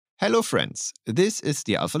Hello, friends. This is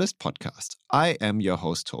the AlphaList podcast. I am your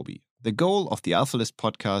host, Toby. The goal of the AlphaList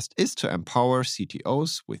podcast is to empower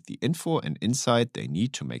CTOs with the info and insight they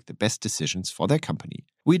need to make the best decisions for their company.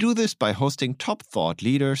 We do this by hosting top thought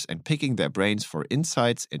leaders and picking their brains for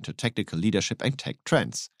insights into technical leadership and tech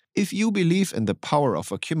trends. If you believe in the power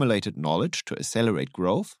of accumulated knowledge to accelerate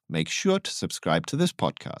growth, make sure to subscribe to this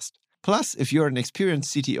podcast. Plus, if you're an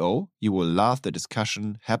experienced CTO, you will love the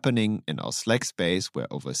discussion happening in our Slack space where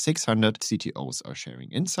over 600 CTOs are sharing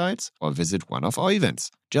insights, or visit one of our events.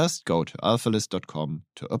 Just go to alphalist.com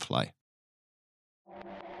to apply.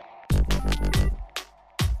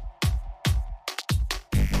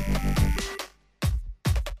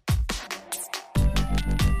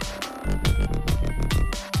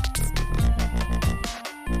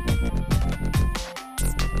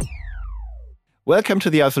 Welcome to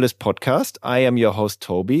the AlphaList podcast. I am your host,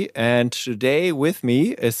 Toby, and today with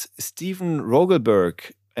me is Stephen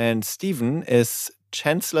Rogelberg. And Stephen is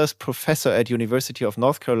Chancellor's Professor at University of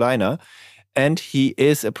North Carolina, and he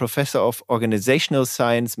is a Professor of Organizational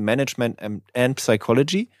Science, Management, and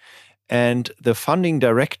Psychology, and the Founding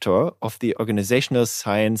Director of the Organizational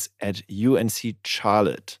Science at UNC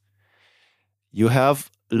Charlotte. You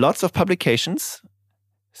have lots of publications,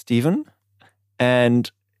 Stephen,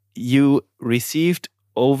 and you received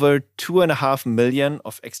over $2.5 million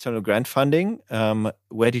of external grant funding.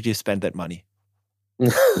 Where did you spend that money?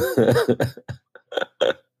 That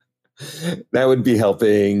would be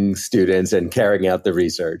helping students and carrying out the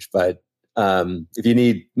research. But if you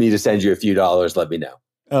need me to send you a few dollars, let me know.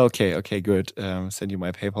 Okay, good. Send you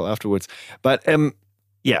my PayPal afterwards. But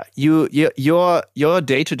your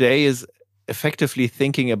day-to-day is effectively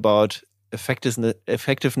thinking about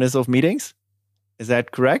effectiveness of meetings. Is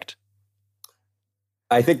that correct?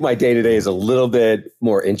 I think my day-to-day is a little bit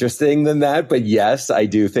more interesting than that. But yes, I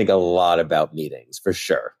do think a lot about meetings, for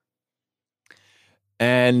sure.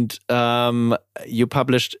 And you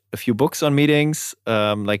published a few books on meetings.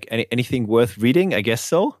 Like anything worth reading? I guess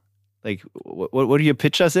so. Like, what do you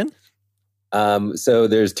pitch us in? So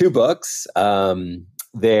there's two books.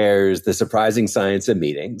 There's The Surprising Science of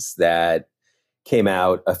Meetings that came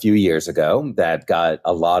out a few years ago that got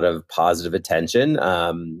a lot of positive attention.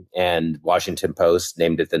 And Washington Post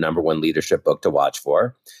named it the #1 leadership book to watch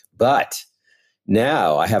for. But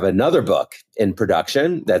now I have another book in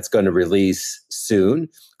production that's going to release soon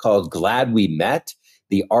called Glad We Met,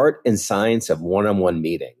 The Art and Science of One-on-One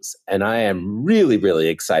Meetings. And I am really, really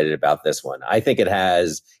excited about this one. I think it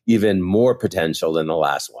has even more potential than the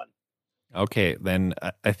last one. Okay, then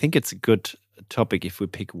I think it's a good topic if we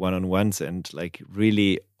pick one-on-ones and like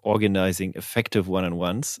really organizing effective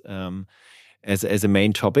one-on-ones as a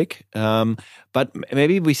main topic. But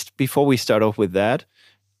maybe before we start off with that,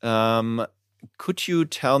 could you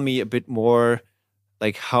tell me a bit more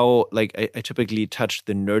like how like I typically touch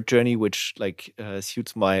the nerd journey, which like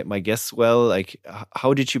suits my guests well. Like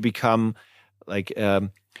how did you become like a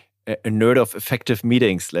nerd of effective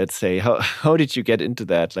meetings, let's say? How did you get into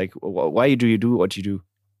that? Like why do you do what you do?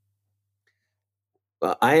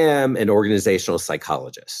 Well, I am an organizational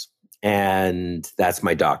psychologist, and that's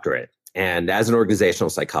my doctorate. And as an organizational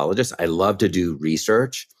psychologist, I love to do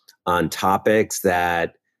research on topics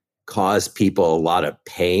that cause people a lot of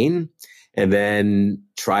pain, and then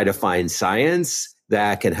try to find science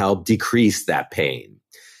that can help decrease that pain.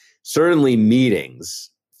 Certainly meetings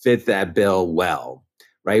fit that bill well,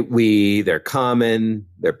 right? They're common,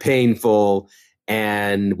 they're painful,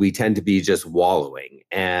 and we tend to be just wallowing.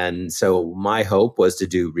 And so my hope was to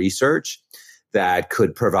do research that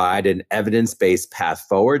could provide an evidence-based path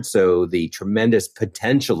forward so the tremendous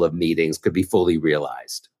potential of meetings could be fully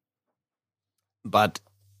realized. But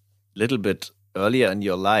a little bit earlier in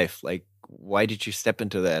your life, like why did you step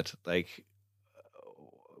into that? Like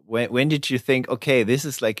when did you think, okay, this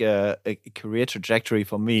is like a career trajectory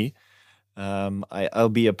for me? I'll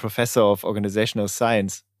be a professor of organizational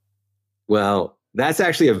science. Well, that's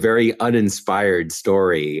actually a very uninspired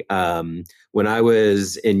story. When I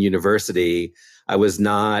was in university, I was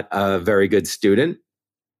not a very good student,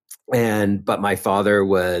 but my father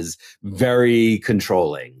was very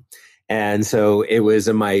controlling. And so it was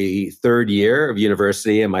in my third year of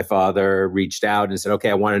university, and my father reached out and said, okay,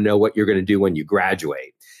 I want to know what you're going to do when you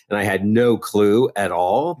graduate. And I had no clue at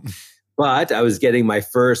all. But I was getting my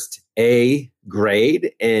first A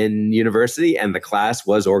grade in university, and the class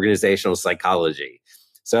was organizational psychology.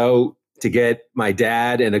 So to get my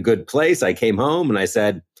dad in a good place, I came home and I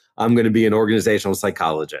said, I'm going to be an organizational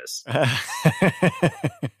psychologist.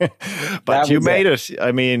 But you made it.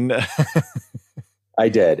 I mean, I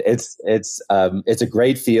did. It's a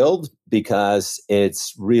great field because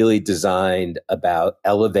it's really designed about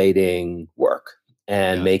elevating work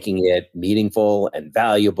and Yeah. making it meaningful and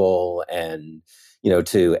valuable, and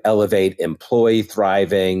to elevate employee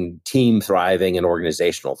thriving, team thriving, and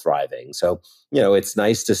organizational thriving. So it's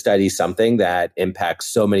nice to study something that impacts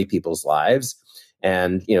so many people's lives,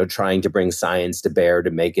 and trying to bring science to bear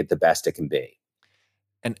to make it the best it can be.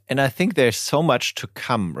 And I think there's so much to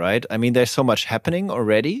come, right? I mean, there's so much happening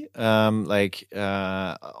already, like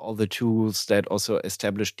all the tools that also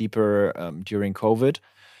established deeper during COVID,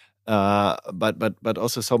 but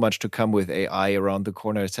also so much to come with AI around the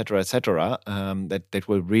corner, et cetera, that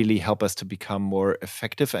will really help us to become more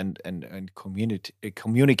effective and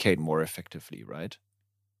communicate more effectively, right?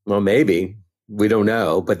 Well, maybe. We don't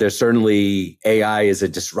know, but there's certainly AI is a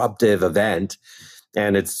disruptive event,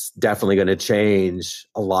 and it's definitely going to change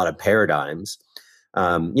a lot of paradigms.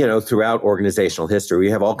 Throughout organizational history, we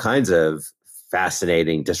have all kinds of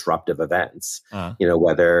fascinating disruptive events. Uh,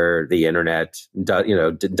 Whether the internet,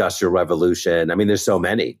 industrial revolution. I mean, there's so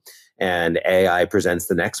many, and AI presents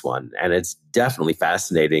the next one, and it's definitely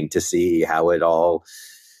fascinating to see how it all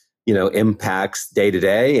impacts day to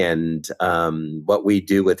day, and what we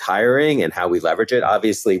do with hiring and how we leverage it.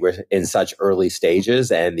 Obviously, we're in such early stages,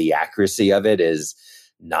 and the accuracy of it is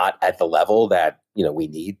not at the level that we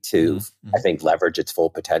need to, I think, leverage its full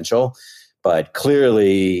potential. But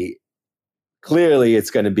clearly,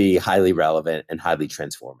 it's going to be highly relevant and highly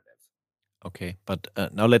transformative. Okay, but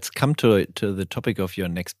now let's come to the topic of your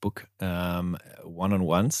next book,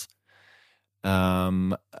 one-on-ones.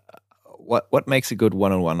 What makes a good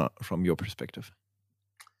one-on-one from your perspective?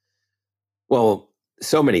 Well,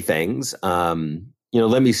 so many things. Let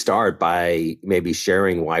me start by maybe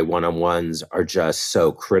sharing why one-on-ones are just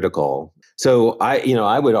so critical. So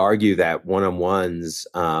I would argue that one-on-ones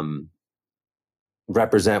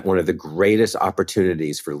represent one of the greatest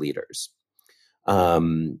opportunities for leaders,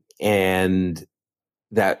 and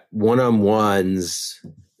that one-on-ones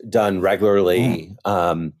done regularly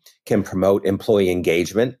can promote employee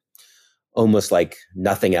engagement almost like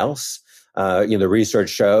nothing else. The research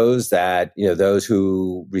shows that those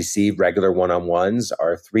who receive regular one-on-ones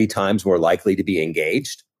are 3 times more likely to be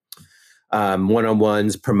engaged.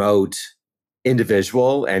 One-on-ones promote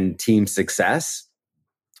individual and team success.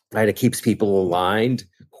 Right, it keeps people aligned,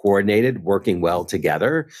 coordinated, working well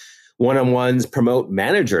together. One-on-ones promote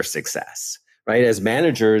manager success. Right, as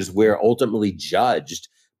managers, we're ultimately judged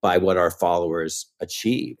by what our followers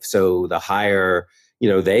achieve. So the higher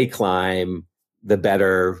they climb, the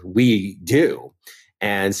better we do.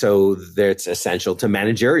 And so that's essential to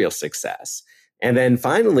managerial success. And then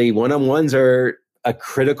finally, one-on-ones are a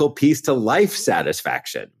critical piece to life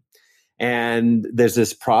satisfaction. And there's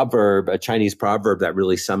this proverb, a Chinese proverb, that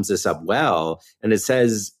really sums this up well. And it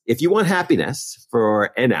says, if you want happiness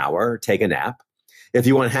for an hour, take a nap. If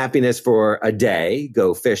you want happiness for a day,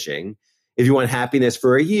 go fishing. If you want happiness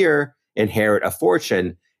for a year, inherit a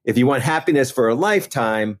fortune. If you want happiness for a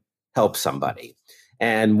lifetime, help somebody.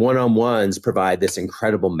 And one-on-ones provide this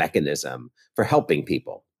incredible mechanism for helping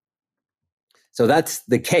people. So that's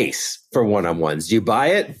the case for one-on-ones. Do you buy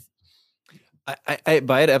it? I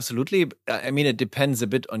buy it absolutely. I mean, it depends a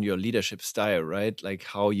bit on your leadership style, right? Like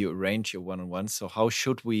how you arrange your one-on-ones. So how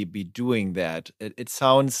should we be doing that? It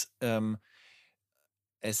sounds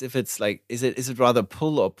as if it's like, is it rather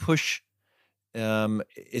pull or push?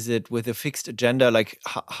 Is it with a fixed agenda? Like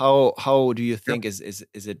how do you think is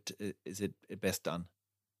it best done?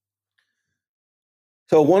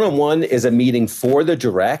 So one-on-one is a meeting for the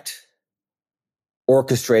direct,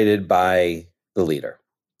 orchestrated by the leader.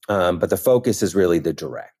 But the focus is really the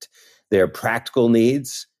direct, their practical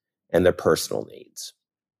needs and their personal needs.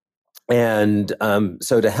 And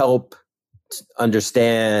so to help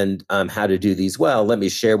understand how to do these well, let me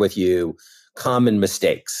share with you common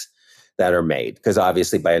mistakes that are made. Because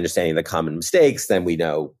obviously by understanding the common mistakes, then we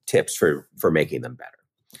know tips for making them better.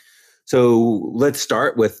 So let's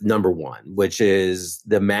start with number 1, which is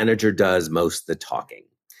the manager does most of the talking.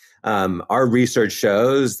 Our research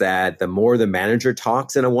shows that the more the manager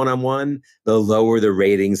talks in a one-on-one, the lower the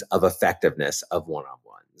ratings of effectiveness of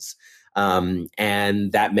one-on-ones.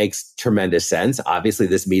 And that makes tremendous sense. Obviously,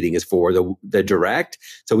 this meeting is for the direct.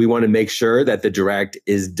 So we want to make sure that the direct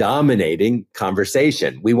is dominating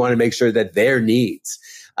conversation. We want to make sure that their needs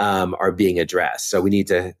are being addressed. So we need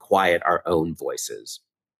to quiet our own voices.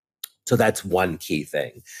 So that's one key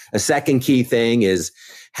thing. A second key thing is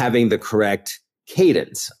having the correct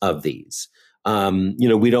cadence of these.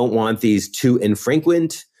 We don't want these too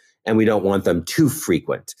infrequent, and we don't want them too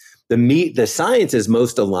frequent. The science is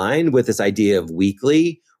most aligned with this idea of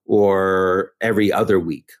weekly or every other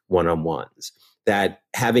week one-on-ones. That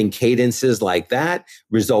having cadences like that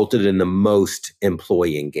resulted in the most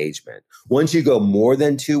employee engagement. Once you go more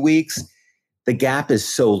than 2 weeks, the gap is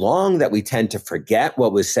so long that we tend to forget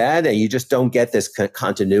what was said, and you just don't get this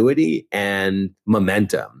continuity and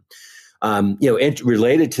momentum.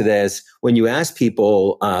 Related to this, when you ask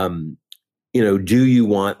people, do you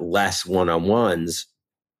want less one-on-ones?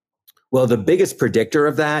 Well, the biggest predictor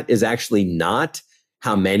of that is actually not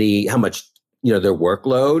how much, their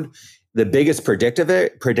workload. The biggest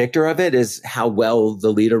predictor of it is how well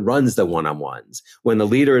the leader runs the one-on-ones. When the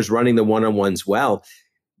leader is running the one-on-ones well,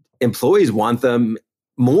 employees want them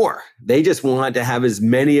more. They just want to have as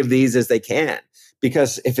many of these as they can,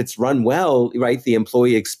 because if it's run well, right, the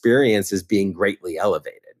employee experience is being greatly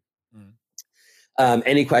elevated.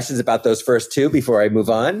 Any questions about those first two before I move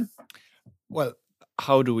on? Well,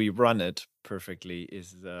 how do we run it perfectly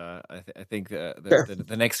is, I think, Sure.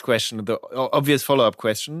 the next question, the obvious follow-up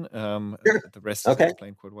question. Sure. The rest is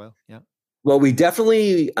explained quite well. Yeah. Well, we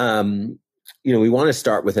definitely, we want to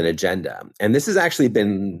start with an agenda. And this has actually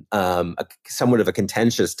been somewhat of a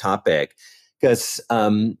contentious topic, because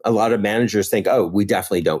a lot of managers think, oh, we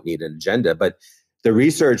definitely don't need an agenda. But the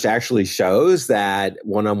research actually shows that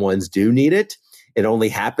one-on-ones do need it. It only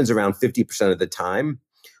happens around 50% of the time.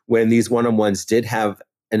 When these one-on-ones did have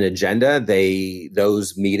an agenda,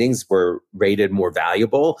 those meetings were rated more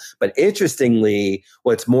valuable. But interestingly,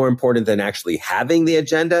 what's more important than actually having the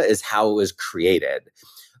agenda is how it was created.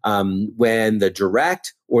 When the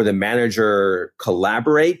direct or the manager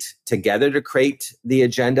collaborate together to create the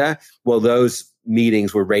agenda, well, those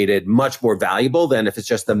meetings were rated much more valuable than if it's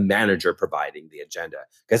just the manager providing the agenda.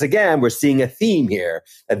 Because again, we're seeing a theme here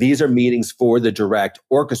that these are meetings for the direct,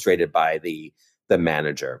 orchestrated by the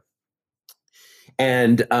manager.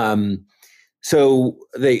 And so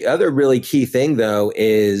the other really key thing, though,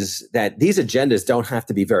 is that these agendas don't have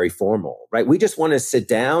to be very formal, right? We just want to sit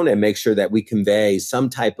down and make sure that we convey some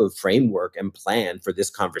type of framework and plan for this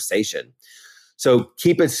conversation. So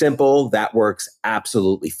keep it simple. That works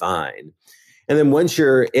absolutely fine. And then once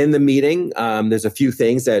you're in the meeting, there's a few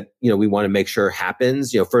things that, we want to make sure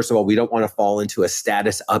happens. First of all, we don't want to fall into a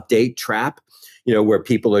status update trap, where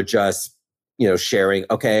people are just, sharing,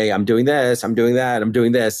 okay, I'm doing this, I'm doing that, I'm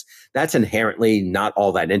doing this. That's inherently not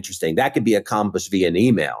all that interesting. That could be accomplished via an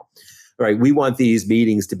email, right? We want these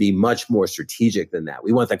meetings to be much more strategic than that.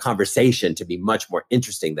 We want the conversation to be much more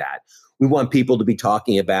interesting than that. We want people to be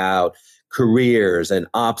talking about careers and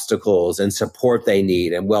obstacles and support they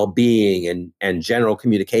need and well-being and general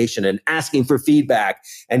communication and asking for feedback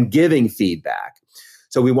and giving feedback.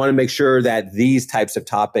 So we want to make sure that these types of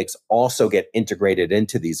topics also get integrated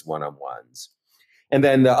into these one-on-ones. And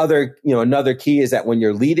then the other, another key is that when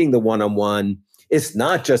you're leading the one-on-one, it's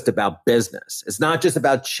not just about business. It's not just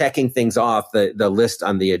about checking things off the list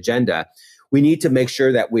on the agenda. We need to make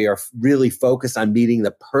sure that we are really focused on meeting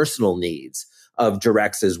the personal needs of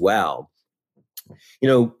directs as well.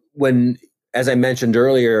 As I mentioned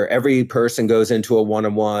earlier, every person goes into a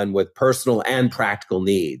one-on-one with personal and practical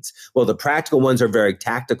needs. Well, the practical ones are very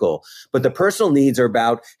tactical, but the personal needs are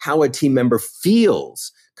about how a team member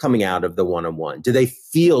feels coming out of the one-on-one. Do they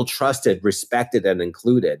feel trusted, respected, and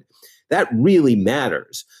included? That really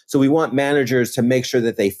matters. So we want managers to make sure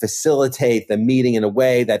that they facilitate the meeting in a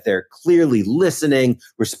way that they're clearly listening,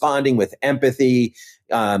 responding with empathy,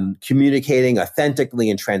 communicating authentically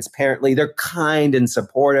and transparently. They're kind and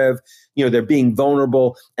supportive. They're being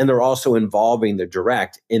vulnerable, and they're also involving the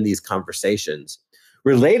direct in these conversations.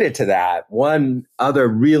 Related to that, one other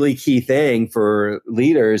really key thing for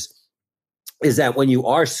leaders is that when you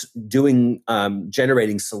are doing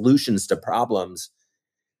generating solutions to problems,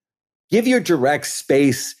 give your direct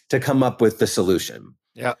space to come up with the solution.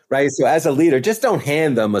 Yeah. Right. So as a leader, just don't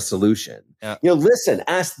hand them a solution. Yeah. Listen,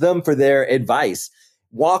 ask them for their advice,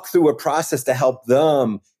 walk through a process to help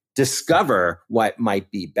them discover what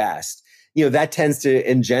might be best. That tends to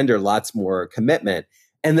engender lots more commitment.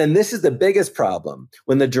 And then this is the biggest problem.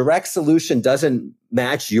 When the direct solution doesn't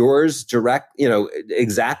match yours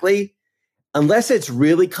exactly, unless it's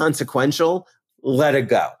really consequential, let it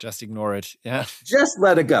go. Just ignore it. Yeah. Just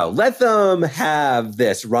let it go. Let them have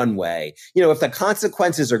this runway. If the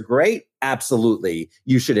consequences are great, absolutely,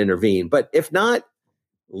 you should intervene. But if not,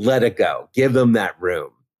 let it go. Give them that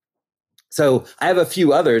room. So I have a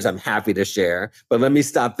few others I'm happy to share, but let me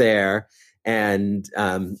stop there and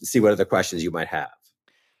see what other questions you might have.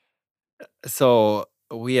 So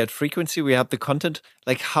we had frequency, we have the content.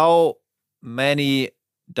 Like, how many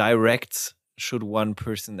directs should one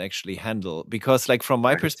person actually handle? Because from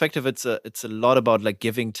my perspective, it's a lot about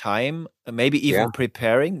giving time, maybe even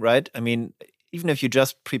preparing, right? I mean, even if you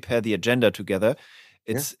just prepare the agenda together,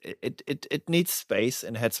 Yeah. it needs space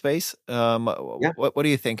and headspace. Yeah. What do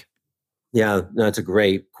you think? Yeah, no, that's a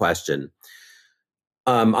great question.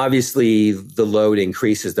 Obviously, the load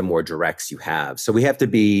increases the more directs you have. So we have to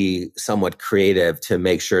be somewhat creative to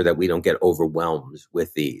make sure that we don't get overwhelmed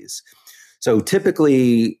with these. So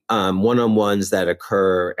typically, one-on-ones that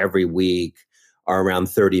occur every week are around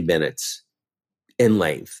 30 minutes in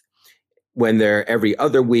length. When they're every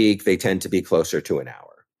other week, they tend to be closer to an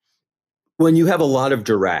hour. When you have a lot of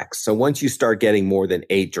directs, so once you start getting more than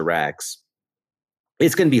 8 directs,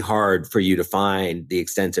 it's going to be hard for you to find the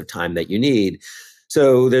extensive time that you need.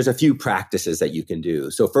 So there's a few practices that you can do.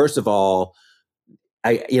 So first of all,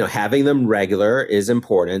 having them regular is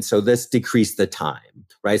important. So let's decrease the time,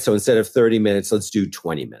 right? So instead of 30 minutes, let's do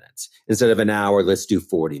 20 minutes. Instead of an hour, let's do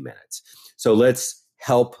 40 minutes. So let's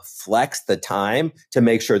help flex the time to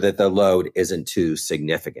make sure that the load isn't too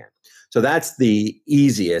significant. So that's the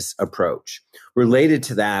easiest approach. Related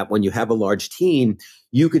to that, when you have a large team,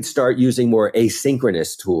 you could start using more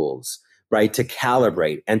asynchronous tools, right, to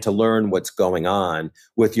calibrate and to learn what's going on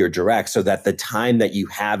with your direct so that the time that you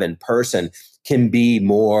have in person can be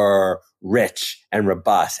more rich and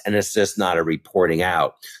robust, and it's just not a reporting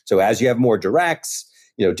out. So as you have more directs,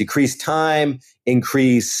 decrease time,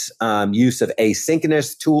 increase use of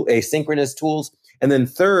asynchronous tools, and then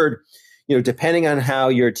third, depending on how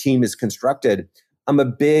your team is constructed, I'm a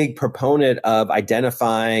big proponent of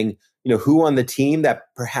identifying who on the team that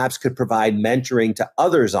perhaps could provide mentoring to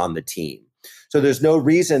others on the team. So there's no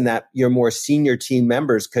reason that your more senior team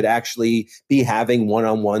members could actually be having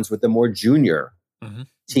one-on-ones with the more junior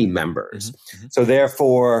team members. So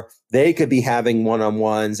therefore, they could be having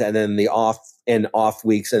one-on-ones and then the off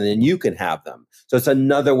weeks, and then you can have them. So it's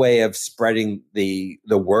another way of spreading the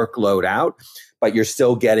workload out, but you're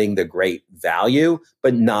still getting the great value,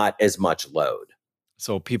 but not as much load.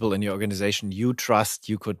 So people in your organization you trust,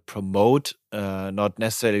 you could promote, not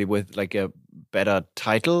necessarily with like a better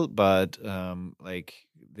title, but like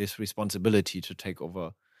this responsibility to take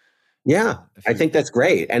over. Yeah, I think that's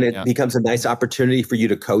great. And it becomes a nice opportunity for you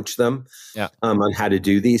to coach them on how to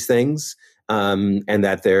do these things, and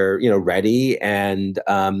that they're ready, and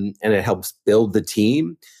it helps build the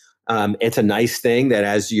team. It's a nice thing that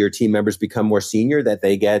as your team members become more senior, that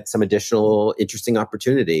they get some additional interesting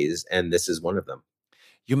opportunities, and this is one of them.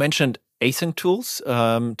 You mentioned async tools.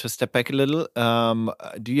 To step back a little,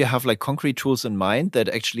 do you have like concrete tools in mind that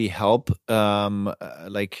actually help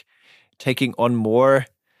like taking on more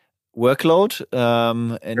workload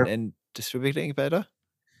and distributing it better?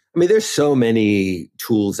 I mean, there's so many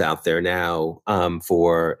tools out there now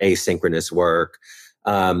for asynchronous work.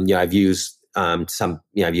 I've used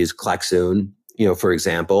I've used Klaxoon, for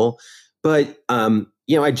example, but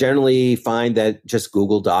I generally find that just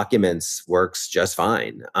Google Documents works just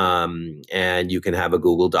fine. And you can have a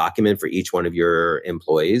Google document for each one of your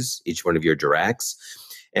employees, each one of your directs,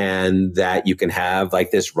 and that you can have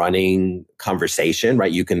like this running conversation,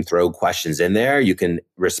 right? You can throw questions in there, you can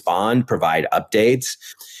respond, provide updates.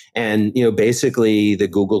 And, basically the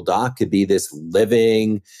Google Doc could be this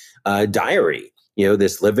living diary,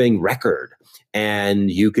 this living record, and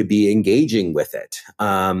you could be engaging with it.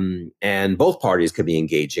 And both parties could be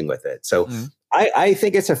engaging with it. So I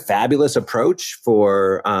think it's a fabulous approach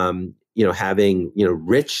for, having,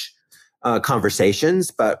 rich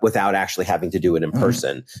conversations, but without actually having to do it in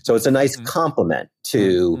person. So it's a nice complement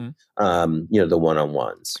to, the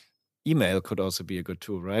one-on-ones. Email could also be a good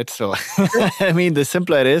tool, right? So, I mean, the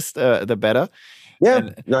simpler it is, the better. Yeah,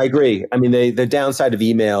 no, I agree. I mean, the downside of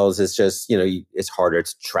emails is just, it's harder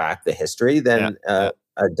to track the history than a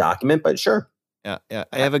document, but sure. Yeah.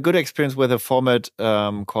 I have a good experience with a format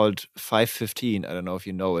called 515. I don't know if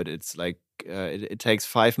you know it. It's like, it takes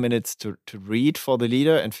 5 minutes to read for the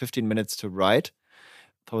leader and 15 minutes to write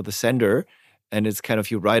for the sender. And it's kind of,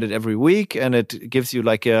 you write it every week, and it gives you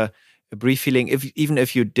like a brief feeling, even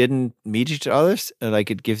if you didn't meet each other,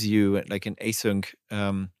 like it gives you like an async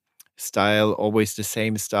style, always the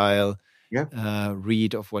same style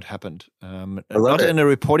read of what happened. Not in a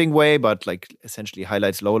reporting way, but like essentially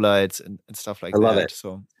highlights, lowlights, and stuff like that. I love it.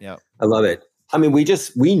 So yeah, I love it. I mean,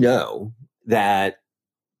 we know that,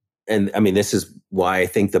 and I mean, this is why I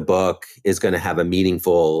think the book is going to have a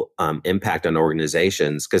meaningful impact on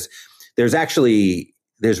organizations, because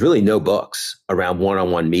there's really no books around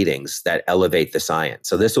one-on-one meetings that elevate the science.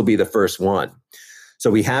 So this will be the first one. So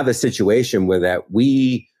we have a situation where that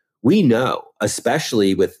we know,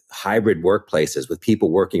 especially with hybrid workplaces, with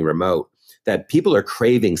people working remote, that people are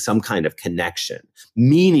craving some kind of connection,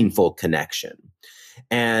 meaningful connection.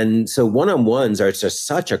 And so one-on-ones are just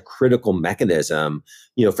such a critical mechanism,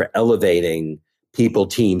 for elevating people,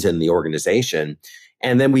 teams in the organization.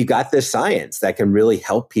 And then we've got this science that can really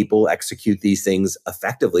help people execute these things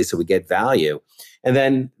effectively so we get value. And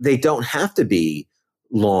then they don't have to be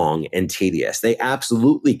long and tedious. They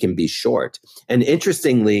absolutely can be short. And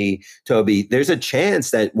interestingly, Toby, there's a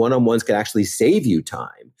chance that one-on-ones can actually save you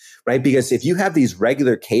time, right? Because if you have these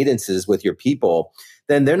regular cadences with your people,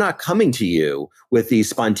 then they're not coming to you with these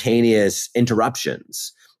spontaneous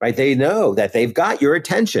interruptions, right? They know that they've got your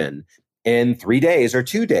attention in 3 days or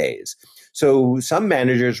 2 days. So some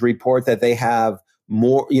managers report that they have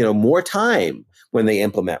more time when they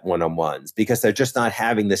implement one-on-ones because they're just not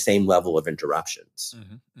having the same level of interruptions.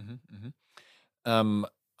 Mm-hmm, mm-hmm, mm-hmm.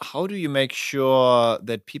 How do you make sure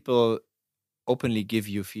that people openly give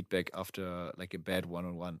you feedback after like a bad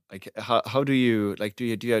one-on-one? Like how do you do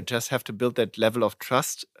you just have to build that level of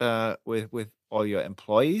trust with all your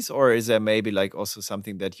employees, or is there maybe like also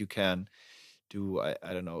something that you can do?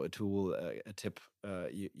 I don't know, a tool, a tip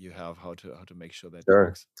you have how to make sure that Sure.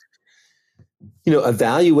 works.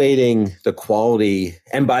 Evaluating the quality,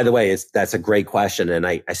 and by the way, that's a great question. And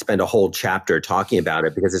I spent a whole chapter talking about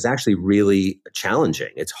it because it's actually really challenging.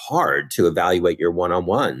 It's hard to evaluate your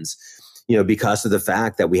one-on-ones, because of the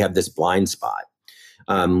fact that we have this blind spot.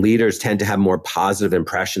 Leaders tend to have more positive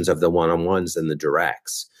impressions of the one-on-ones than the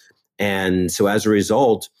directs. And so as a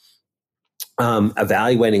result,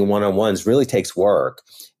 evaluating one-on-ones really takes work.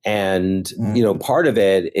 And, part of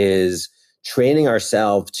it is training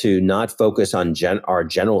ourselves to not focus on our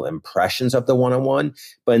general impressions of the one-on-one,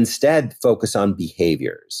 but instead focus on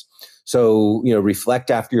behaviors. So, reflect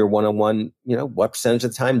after your one-on-one, what percentage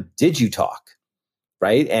of the time did you talk,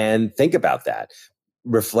 right? And think about that.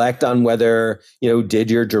 Reflect on whether, did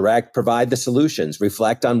your direct provide the solutions?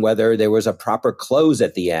 Reflect on whether there was a proper close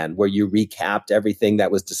at the end where you recapped everything that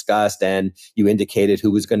was discussed and you indicated who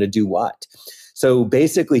was going to do what. So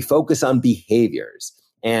basically focus on behaviors.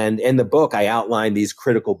 And in the book, I outline these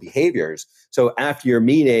critical behaviors. So after your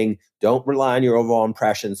meeting, don't rely on your overall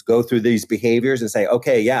impressions. Go through these behaviors and say,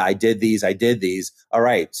 okay, yeah, I did these. All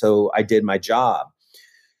right, so I did my job.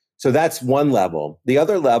 So that's one level. The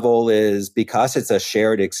other level is because it's a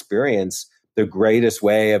shared experience, the greatest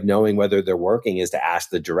way of knowing whether they're working is to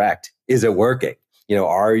ask the direct, is it working?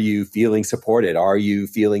 Are you feeling supported? Are you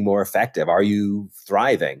feeling more effective? Are you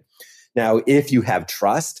thriving? Now, if you have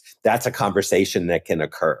trust, that's a conversation that can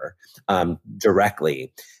occur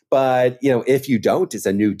directly. But, if you don't, it's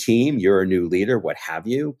a new team, you're a new leader, what have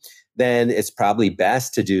you, then it's probably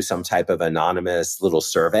best to do some type of anonymous little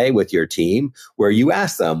survey with your team where you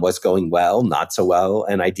ask them what's going well, not so well,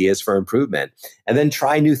 and ideas for improvement, and then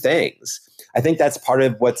try new things. I think that's part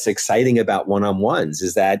of what's exciting about one-on-ones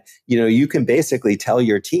is that, you can basically tell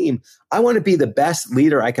your team, I want to be the best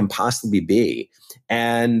leader I can possibly be.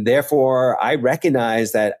 And therefore, I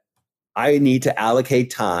recognize that I need to allocate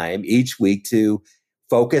time each week to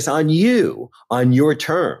focus on you, on your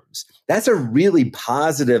terms. That's a really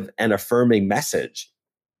positive and affirming message.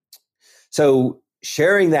 So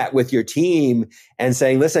sharing that with your team and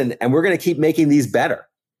saying, listen, and we're going to keep making these better,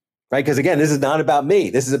 right? Because again, this is not about me.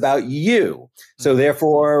 This is about you. So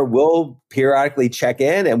therefore, we'll periodically check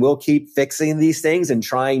in and we'll keep fixing these things and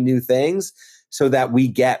trying new things so that we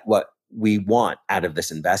get what we want out of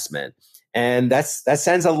this investment. And that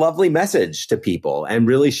sends a lovely message to people and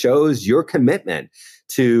really shows your commitment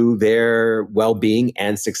to their well-being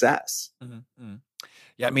and success. Mm-hmm, mm-hmm.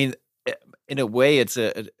 Yeah, I mean, in a way, it's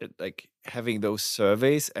like having those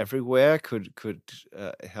surveys everywhere could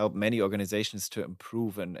help many organizations to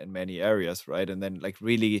improve in many areas, right? And then like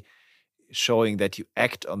really showing that you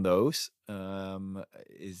act on those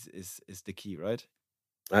is the key, right?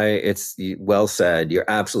 It's well said. You're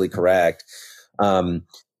absolutely correct.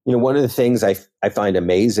 One of the things I find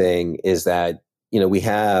amazing is that, we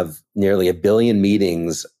have nearly 1 billion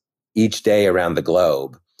meetings each day around the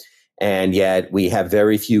globe. And yet we have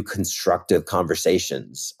very few constructive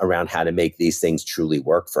conversations around how to make these things truly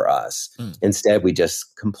work for us. Instead, we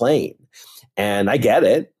just complain. And I get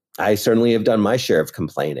it. I certainly have done my share of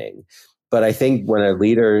complaining. But I think when a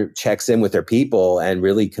leader checks in with their people and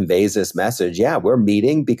really conveys this message, yeah, we're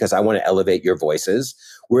meeting because I want to elevate your voices.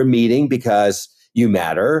 We're meeting because you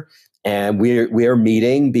matter. And we're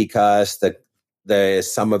meeting because the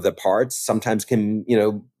sum of the parts sometimes can,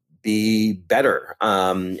 be better.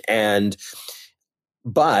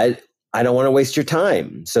 But I don't want to waste your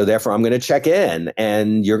time. So therefore, I'm going to check in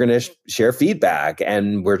and you're going to share feedback.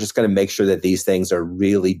 And we're just going to make sure that these things are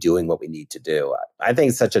really doing what we need to do. I think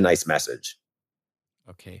it's such a nice message.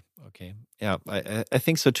 Okay. Yeah, I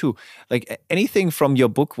think so too. Like anything from your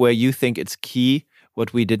book where you think it's key,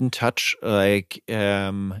 what we didn't touch, like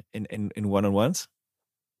in one-on-ones?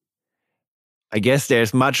 I guess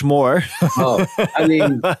there's much more. Oh, I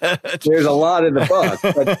mean, there's a lot in the book.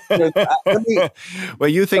 But well,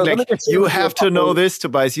 you think you have to know this,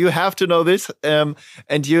 Tobias. You have to know this, and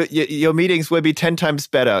your meetings will be 10 times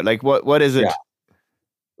better. Like what is it? Yeah.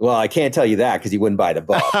 Well, I can't tell you that because you wouldn't buy the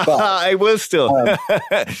book. But, I will still.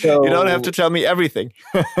 You don't have to tell me everything.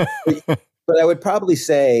 But I would probably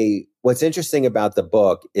say what's interesting about the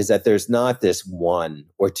book is that there's not this one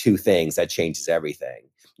or two things that changes everything.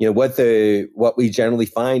 What we generally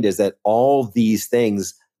find is that all these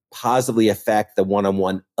things positively affect the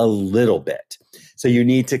one-on-one a little bit. So you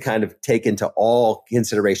need to kind of take into all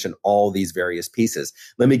consideration all these various pieces.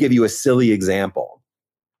 Let me give you a silly example.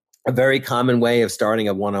 A very common way of starting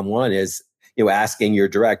a one-on-one is, asking your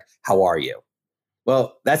direct, how are you?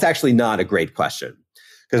 Well, that's actually not a great question.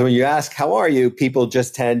 Because when you ask, how are you? People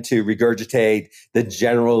just tend to regurgitate the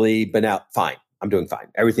generally banal, fine, I'm doing fine.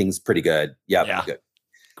 Everything's pretty good. Yep, yeah, I'm good.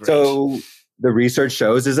 Great. So the research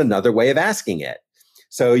shows is another way of asking it.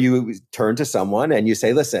 So you turn to someone and you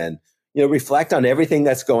say, listen, reflect on everything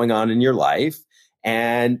that's going on in your life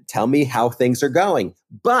and tell me how things are going.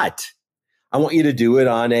 But I want you to do it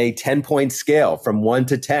on a 10-point scale from 1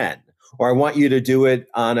 to 10. Or I want you to do it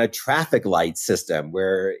on a traffic light system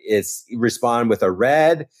where it's respond with a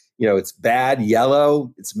red, it's bad,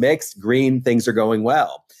 yellow, it's mixed, green, things are going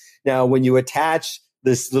well. Now, when you attach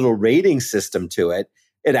this little rating system to it,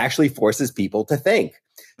 it actually forces people to think.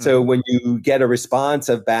 Mm-hmm. So when you get a response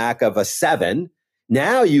back of a 7,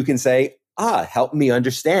 now you can say, help me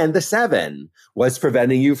understand the 7. What's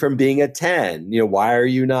preventing you from being a 10? Why are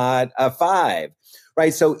you not a 5?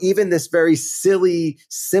 Right. So even this very silly,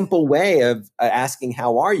 simple way of asking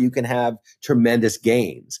how are you can have tremendous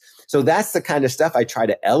gains. So that's the kind of stuff I try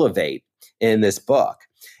to elevate in this book.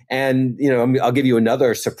 And, I'll give you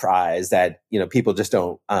another surprise that, people just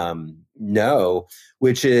don't know,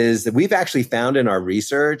 which is that we've actually found in our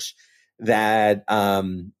research that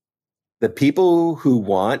the people who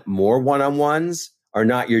want more one-on-ones are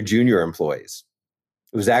not your junior employees.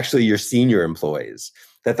 It was actually your senior employees.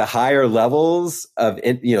 That the higher levels of,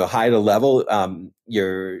 higher level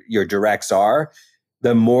your directs are,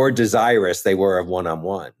 the more desirous they were of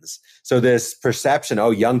one-on-ones. So this perception,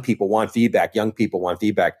 young people want feedback,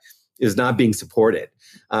 is not being supported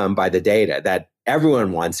by the data, that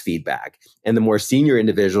everyone wants feedback. And the more senior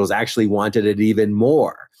individuals actually wanted it even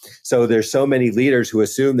more. So there's so many leaders who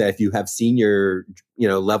assume that if you have senior,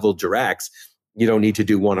 level directs, you don't need to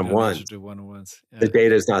do one-on-ones. Yeah. The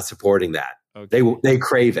data is not supporting that. Okay. They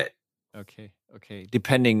crave it. Okay.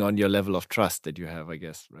 Depending on your level of trust that you have, I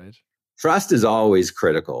guess, right? Trust is always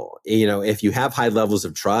critical. If you have high levels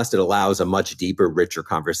of trust, it allows a much deeper, richer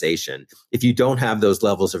conversation. If you don't have those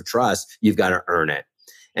levels of trust, you've got to earn it.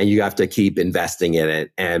 And you have to keep investing in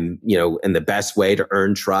it. And, and the best way to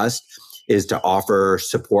earn trust is to offer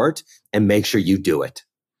support and make sure you do it.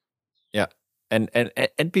 Yeah. And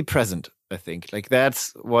be present. I think like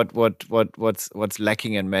that's what's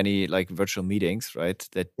lacking in many like virtual meetings, right?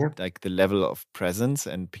 That like the level of presence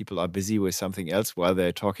and people are busy with something else while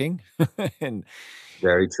they're talking. And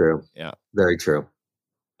very true. Yeah, very true.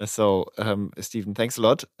 So, Stephen, thanks a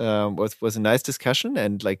lot. Was a nice discussion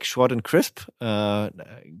and like short and crisp.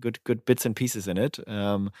 Good bits and pieces in it.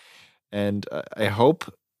 And I hope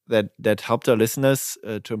that helped our listeners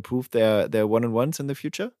to improve their one-on-ones in the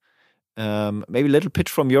future. Maybe a little pitch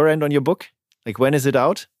from your end on your book. Like when is it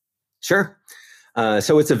out? Sure.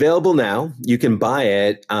 So it's available now. You can buy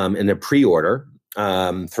it in a pre-order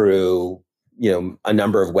through a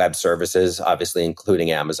number of web services, obviously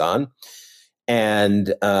including Amazon.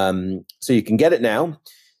 And so you can get it now.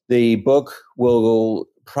 The book will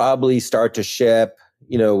probably start to ship,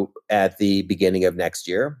 at the beginning of next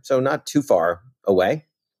year. So not too far away.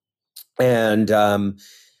 And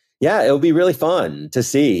it'll be really fun to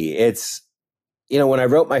see. It's, when I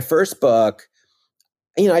wrote my first book,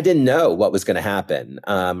 I didn't know what was going to happen,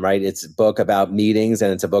 right? It's a book about meetings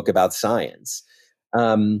and it's a book about science.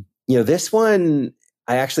 This one,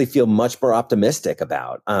 I actually feel much more optimistic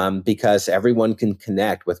about because everyone can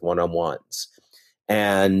connect with one-on-ones.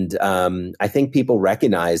 And I think people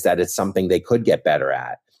recognize that it's something they could get better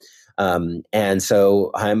at. And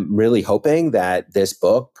so I'm really hoping that this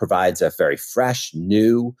book provides a very fresh,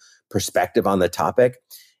 new perspective on the topic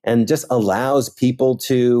and just allows people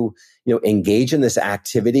to, engage in this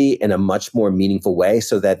activity in a much more meaningful way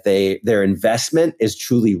so that their investment is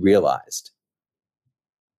truly realized.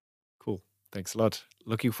 Cool. Thanks a lot.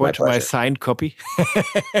 Looking forward to my signed copy.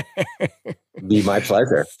 Be my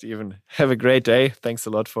pleasure. Stephen, have a great day. Thanks a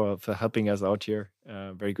lot for helping us out here.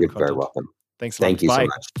 Very good You're content. very welcome. Thanks a lot. Thank you Bye. so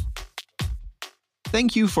much.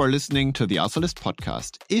 Thank you for listening to the AlphaList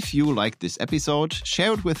podcast. If you like this episode,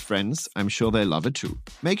 share it with friends. I'm sure they love it too.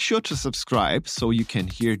 Make sure to subscribe so you can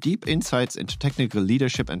hear deep insights into technical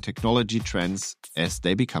leadership and technology trends as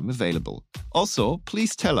they become available. Also,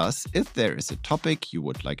 please tell us if there is a topic you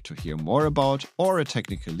would like to hear more about or a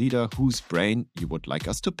technical leader whose brain you would like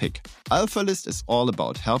us to pick. AlphaList is all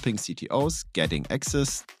about helping CTOs getting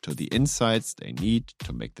access to the insights they need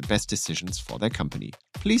to make the best decisions for their company.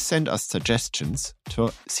 Please send us suggestions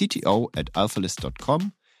to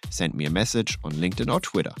cto@alphalist.com. Send me a message on LinkedIn or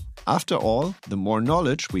Twitter. After all, the more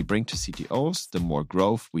knowledge we bring to CTOs, the more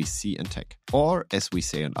growth we see in tech. Or, as we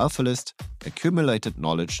say on AlphaList, accumulated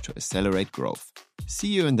knowledge to accelerate growth. See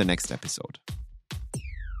you in the next episode.